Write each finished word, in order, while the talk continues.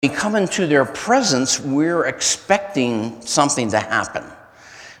we come into their presence, we're expecting something to happen.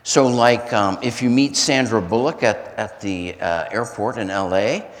 So like if you meet Sandra Bullock at the airport in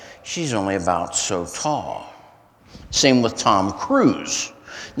LA, she's only about so tall. Same with Tom Cruise.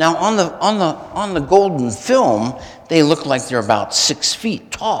 Now on the golden film, they look like they're about 6 feet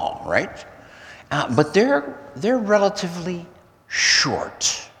tall, right? But they're relatively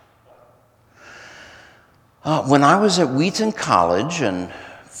short. When I was at Wheaton College and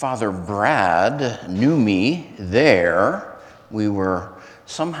Father Brad knew me there, we were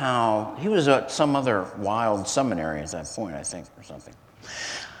somehow, he was at some other wild seminary at that point, I think, or something.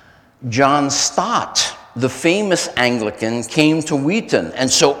 John Stott, the famous Anglican, came to Wheaton,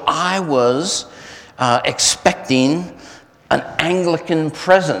 and so I was expecting an Anglican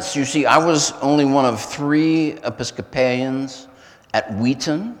presence. You see, I was only one of 3 Episcopalians at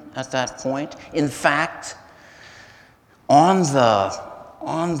Wheaton at that point. In fact, on the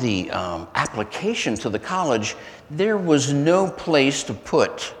application to the college, there was no place to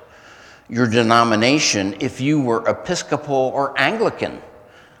put your denomination if you were Episcopal or Anglican.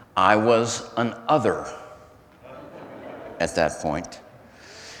 I was an other at that point.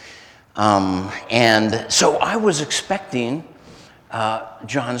 And so I was expecting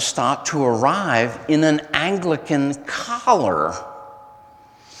John Stott to arrive in an Anglican collar.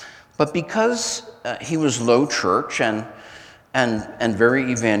 But because he was low church and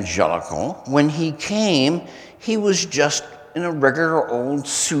very evangelical, when he came, he was just in a regular old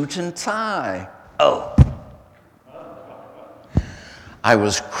suit and tie. Oh. I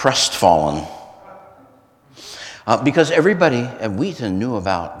was crestfallen. Because everybody at Wheaton knew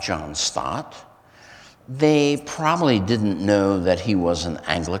about John Stott. They probably didn't know that he was an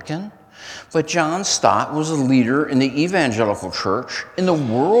Anglican. But John Stott was a leader in the evangelical church, in the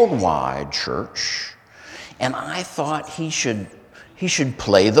worldwide church. And I thought he should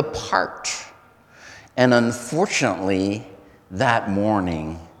play the part. And unfortunately, that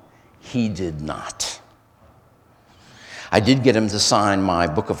morning, he did not. I did get him to sign my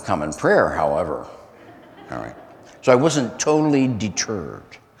Book of Common Prayer, however. All right. So I wasn't totally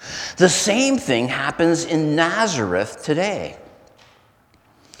deterred. The same thing happens in Nazareth today.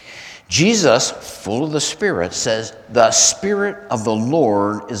 Jesus, full of the Spirit, says, "The Spirit of the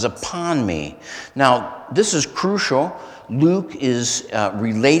Lord is upon me." Now, this is crucial. Luke is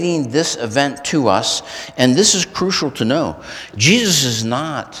relating this event to us, and this is crucial to know. Jesus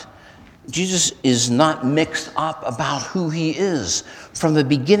is not mixed up about who he is. From the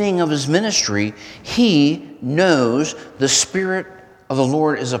beginning of his ministry, he knows the Spirit of the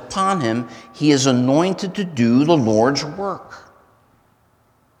Lord is upon him. He is anointed to do the Lord's work.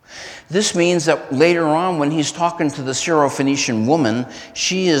 This means that later on, when he's talking to the Syrophoenician woman,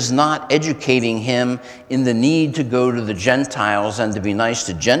 she is not educating him in the need to go to the Gentiles and to be nice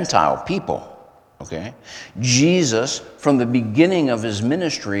to Gentile people. Okay? Jesus, from the beginning of his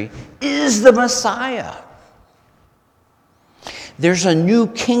ministry, is the Messiah. There's a new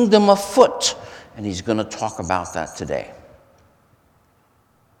kingdom afoot, and he's going to talk about that today.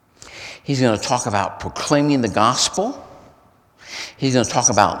 He's going to talk about proclaiming the gospel. He's going to talk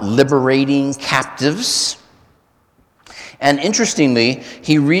about liberating captives. And interestingly,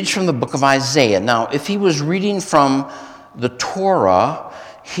 he reads from the book of Isaiah. Now, if he was reading from the Torah,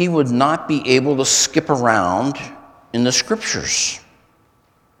 he would not be able to skip around in the scriptures.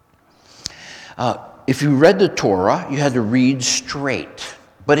 If you read the Torah, you had to read straight.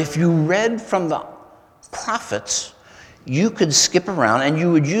 But if you read from the prophets, you could skip around, and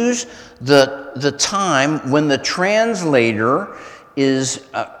you would use the time when the translator is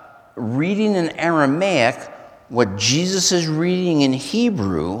reading in Aramaic what Jesus is reading in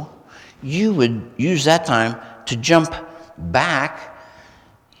Hebrew. You would use that time to jump back.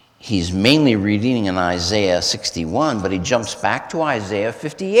 He's mainly reading in Isaiah 61, but he jumps back to Isaiah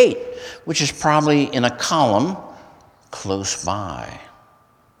 58, which is probably in a column close by.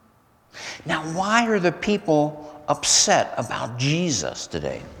 Now, why are the people upset about Jesus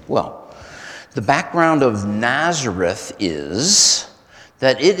today? Well, the background of Nazareth is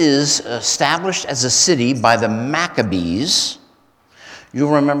that it is established as a city by the Maccabees.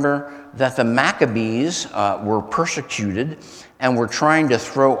 You'll remember that the Maccabees were persecuted and were trying to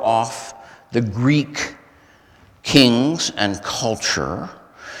throw off the Greek kings and culture.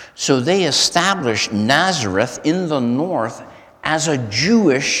 So they established Nazareth in the north as a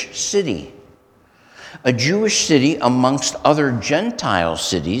Jewish city. A Jewish city amongst other Gentile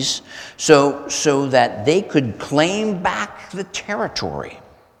cities, so that they could claim back the territory.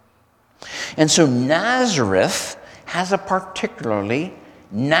 And so Nazareth has a particularly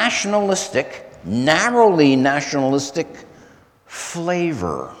nationalistic, narrowly nationalistic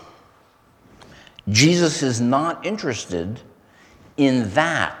flavor. Jesus is not interested in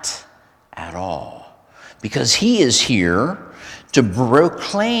that at all, because he is here to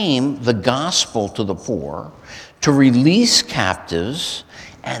proclaim the gospel to the poor, to release captives,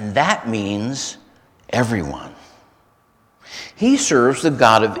 and that means everyone. He serves the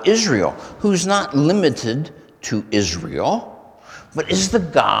God of Israel, who's not limited to Israel, but is the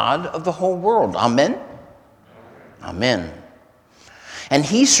God of the whole world. Amen? Amen. And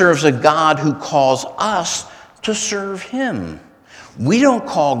he serves a God who calls us to serve him. We don't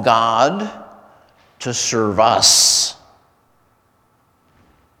call God to serve us.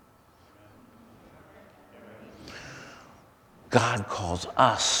 God calls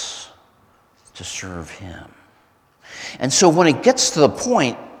us to serve him. And so when it gets to the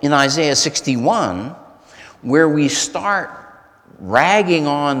point in Isaiah 61 where we start ragging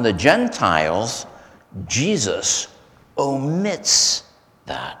on the Gentiles, Jesus omits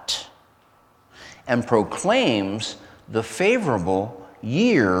that and proclaims the favorable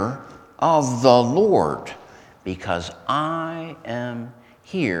year of the Lord, because I am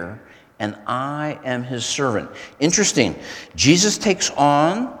here and I am his servant. Interesting. Jesus takes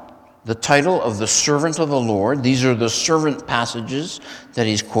on the title of the servant of the Lord. These are the servant passages that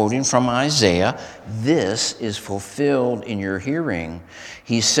he's quoting from Isaiah. This is fulfilled in your hearing.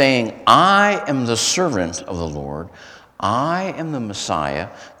 He's saying, I am the servant of the Lord. I am the Messiah.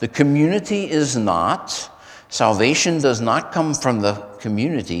 The community is not. Salvation does not come from the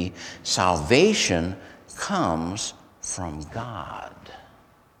community. Salvation comes from God.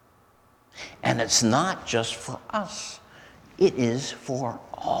 And it's not just for us. It is for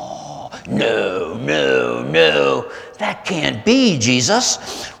all. No. That can't be,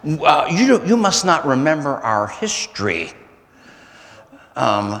 Jesus. You must not remember our history.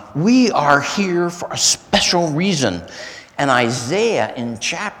 We are here for a special reason. And Isaiah in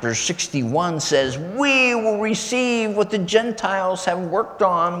chapter 61 says, we will receive what the Gentiles have worked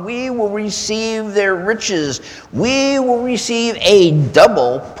on. We will receive their riches. We will receive a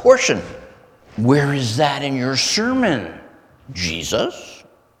double portion. Where is that in your sermon, Jesus?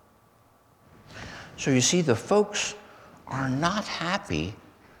 So you see, the folks are not happy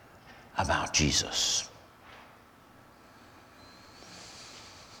about Jesus.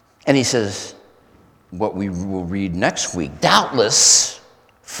 And he says, what we will read next week, doubtless,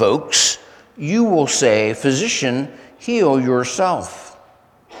 folks, you will say, physician, heal yourself.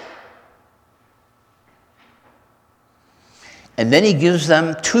 And then he gives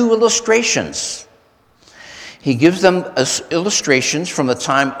them two illustrations. He gives them illustrations from the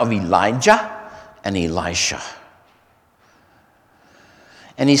time of Elijah and Elisha.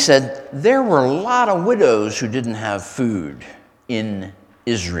 And he said, there were a lot of widows who didn't have food in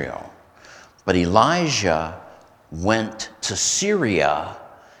Israel. But Elijah went to Syria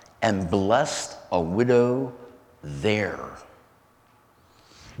and blessed a widow there.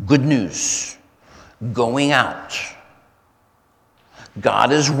 Good news. Going out.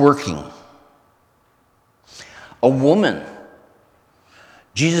 God is working. A woman.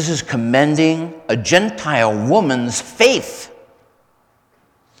 Jesus is commending a Gentile woman's faith.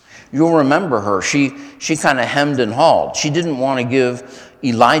 You'll remember her. She kind of hemmed and hawed. She didn't want to give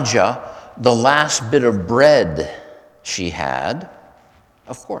Elijah the last bit of bread she had.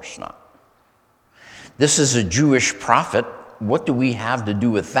 Of course not. This is a Jewish prophet. What do we have to do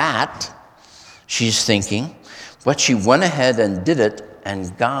with that? She's thinking. But she went ahead and did it,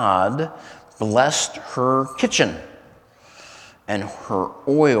 and God blessed her kitchen. And her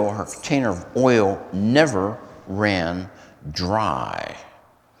oil, her container of oil, never ran dry.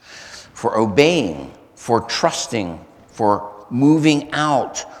 For obeying, for trusting, for moving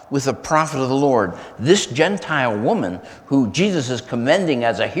out with the prophet of the Lord. This Gentile woman, who Jesus is commending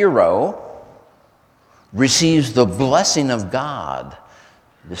as a hero, receives the blessing of God.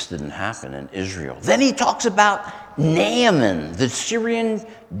 This didn't happen in Israel. Then he talks about Naaman, the Syrian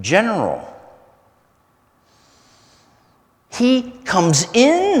general. He comes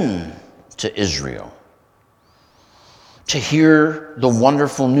in to Israel to hear the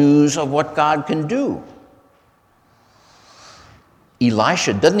wonderful news of what God can do.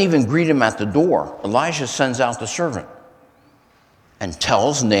 Elisha doesn't even greet him at the door. Elisha sends out the servant and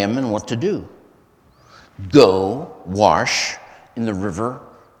tells Naaman what to do. Go wash in the river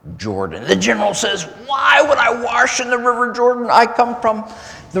Jordan. The general says, why would I wash in the river Jordan? I come from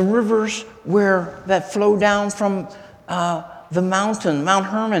the rivers that flow down from the mountain, Mount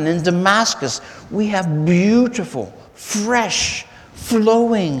Hermon in Damascus. We have beautiful, fresh,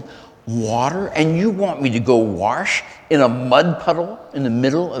 flowing water, and you want me to go wash in a mud puddle in the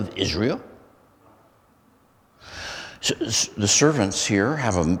middle of Israel? So, the servants here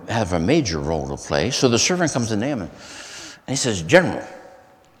have a major role to play. So the servant comes to Naaman and he says, General,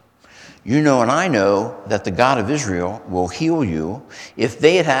 you know and I know that the God of Israel will heal you. If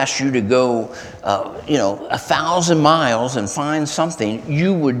they had asked you to go, 1,000 miles and find something,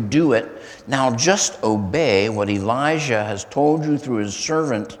 you would do it. Now just obey what Elijah has told you through his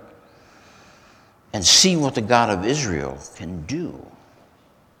servant and see what the God of Israel can do.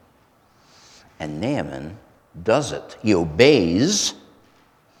 And Naaman does it. He obeys,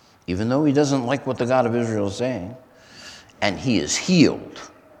 even though he doesn't like what the God of Israel is saying, and he is healed.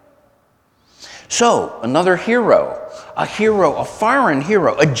 So, another hero, a foreign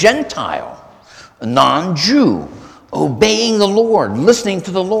hero, a Gentile, a non-Jew, obeying the Lord, listening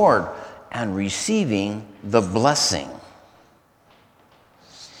to the Lord, and receiving the blessing.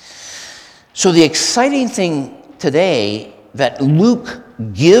 So the exciting thing today that Luke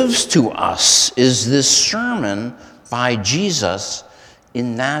gives to us is this sermon by Jesus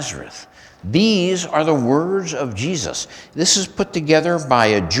in Nazareth. These are the words of Jesus. This is put together by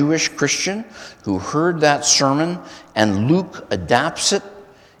a Jewish Christian who heard that sermon, and Luke adapts it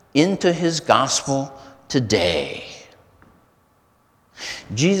into his gospel today.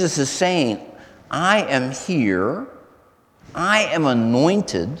 Jesus is saying, I am here, I am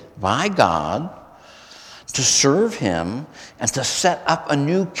anointed by God to serve him and to set up a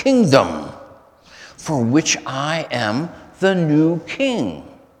new kingdom for which I am the new king.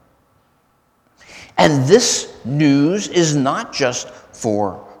 And this news is not just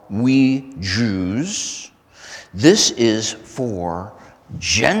for we Jews. This is for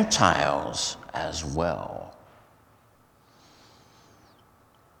Gentiles as well.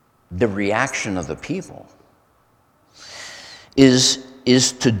 The reaction of the people is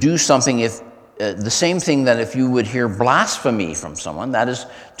to do something the same thing that if you would hear blasphemy from someone, that is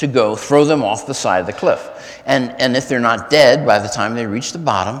to go throw them off the side of the cliff. And if they're not dead by the time they reach the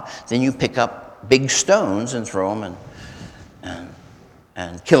bottom, then you pick up big stones and throw them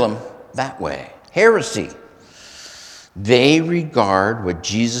and kill them that way. Heresy. They regard what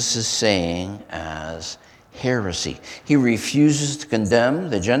Jesus is saying as heresy. He refuses to condemn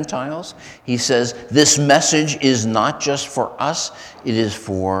the Gentiles. He says this message is not just for us, it is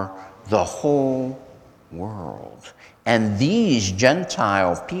for the whole world. And these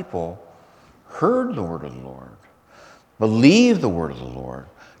Gentile people heard the word of the Lord, believed the word of the Lord,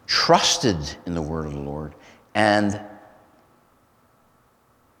 trusted in the word of the Lord, and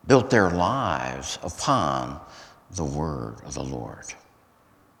built their lives upon the word of the Lord.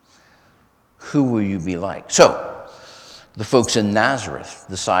 Who will you be like? So, the folks in Nazareth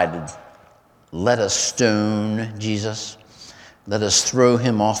decided, let us stone Jesus. Let us throw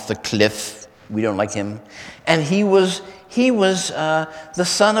him off the cliff. We don't like him. And he was the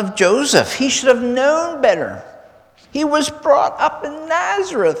son of Joseph. He should have known better. He was brought up in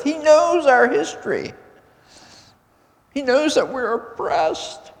Nazareth. He knows our history. He knows that we're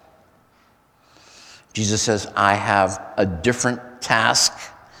oppressed. Jesus says, I have a different task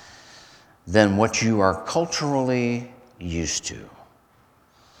than what you are culturally used to.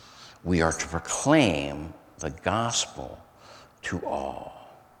 We are to proclaim the gospel to all.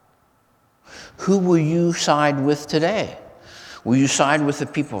 Who will you side with today? Will you side with the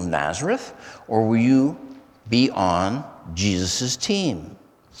people of Nazareth, or will you be on Jesus' team?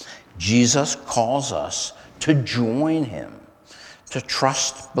 Jesus calls us to join him, to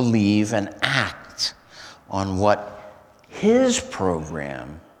trust, believe, and act on what his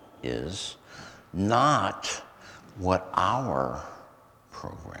program is, not what our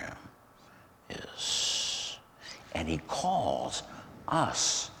program is. And he calls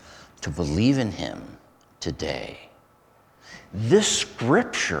us to believe in him today. This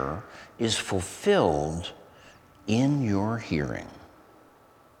scripture is fulfilled in your hearing.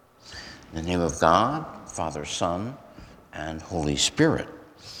 In the name of God, Father, Son, and Holy Spirit.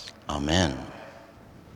 Amen.